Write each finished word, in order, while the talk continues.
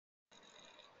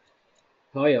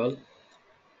Hi all.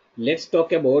 Let's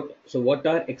talk about what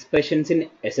are expressions in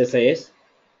SSIS,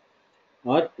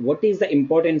 or what is the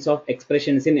importance of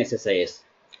expressions in SSIS.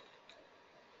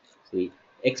 See,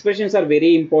 expressions are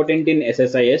very important in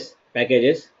SSIS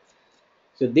packages.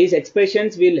 So these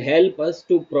expressions will help us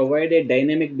to provide a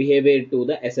dynamic behavior to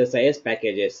the SSIS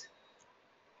packages.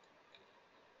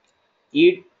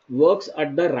 It works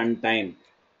at the runtime.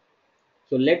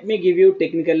 So let me give you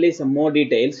technically some more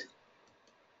details.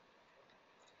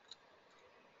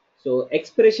 So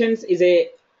expressions is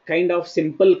a kind of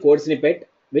simple code snippet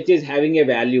which is having a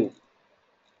value,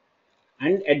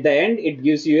 and at the end it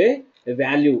gives you a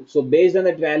value. So based on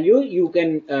that value you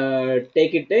can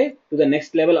take it to the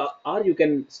next level, or you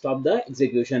can stop the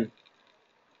execution.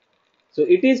 So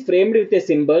it is framed with the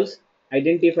symbols,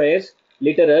 identifiers,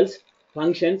 literals,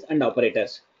 functions and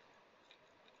operators,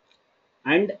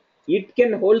 and it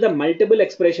can hold the multiple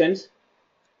expressions,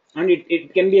 and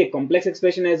it can be a complex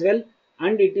expression as well,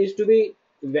 and it is to be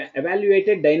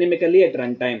evaluated dynamically at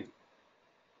runtime.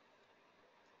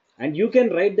 And you can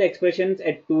write the expressions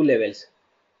at two levels.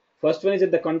 First one is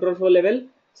at the control flow level,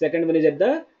 second one is at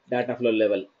the data flow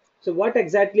level. So what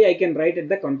exactly I can write at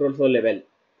the control flow level?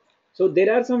 So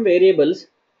there are some variables.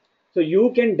 So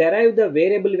you can derive the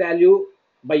variable value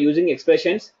by using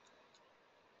expressions.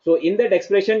 So in that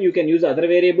expression you can use other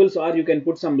variables, or you can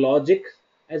put some logic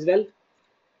as well.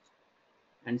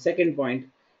 And second point,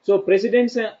 so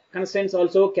precedence constraints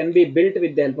also can be built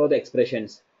with the help of the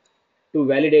expressions to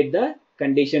validate the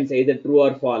conditions either true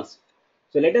or false.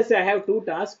 So let us say I have two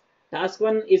tasks. Task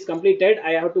 1 is completed.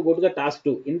 I have to go to the task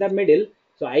 2 in the middle.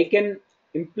 So I can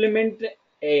implement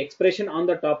a expression on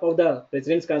the top of the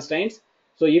precedence constraints.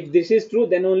 So if this is true,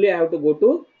 then only I have to go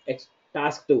to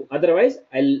task 2. Otherwise,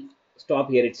 I'll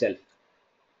stop here itself.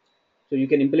 So you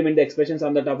can implement the expressions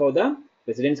on the top of the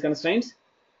precedence constraints.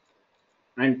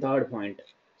 And third point,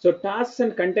 so tasks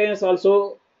and containers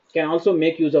also can also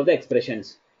make use of the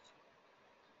expressions.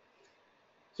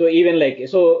 So even like,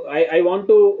 so I want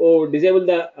to disable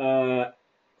the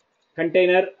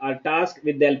container or task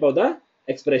with the help of the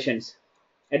expressions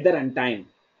at the runtime.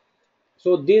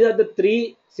 So these are the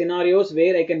three scenarios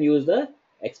where I can use the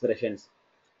expressions.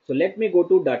 So let me go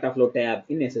to data flow tab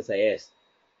in SSIS.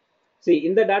 See,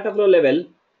 in the data flow level,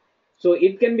 so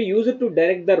it can be used to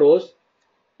direct the rows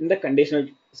in the conditional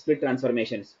split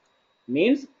transformations.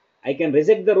 Means I can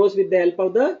reject the rows with the help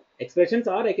of the expressions,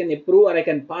 or I can approve, or I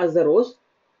can pass the rows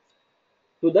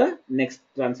to the next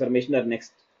transformation or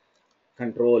next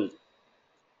control.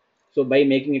 So by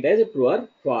making it as a true or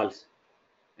false.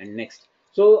 And next,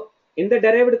 so in the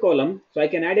derived column, so I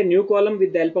can add a new column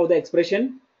with the help of the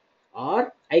expression,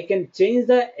 or I can change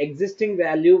the existing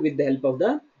value with the help of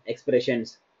the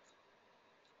expressions.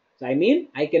 So I mean,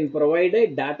 I can provide a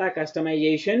data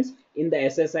customizations in the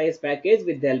SSIS package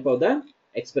with the help of the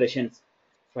expressions.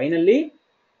 Finally,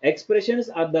 expressions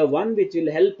are the one which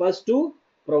will help us to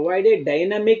provide a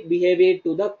dynamic behavior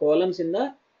to the columns in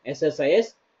the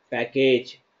SSIS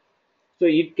package. So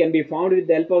it can be found with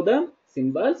the help of the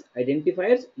symbols,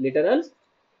 identifiers, literals,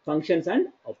 functions and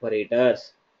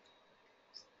operators.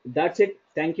 That's it.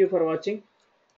 Thank you for watching.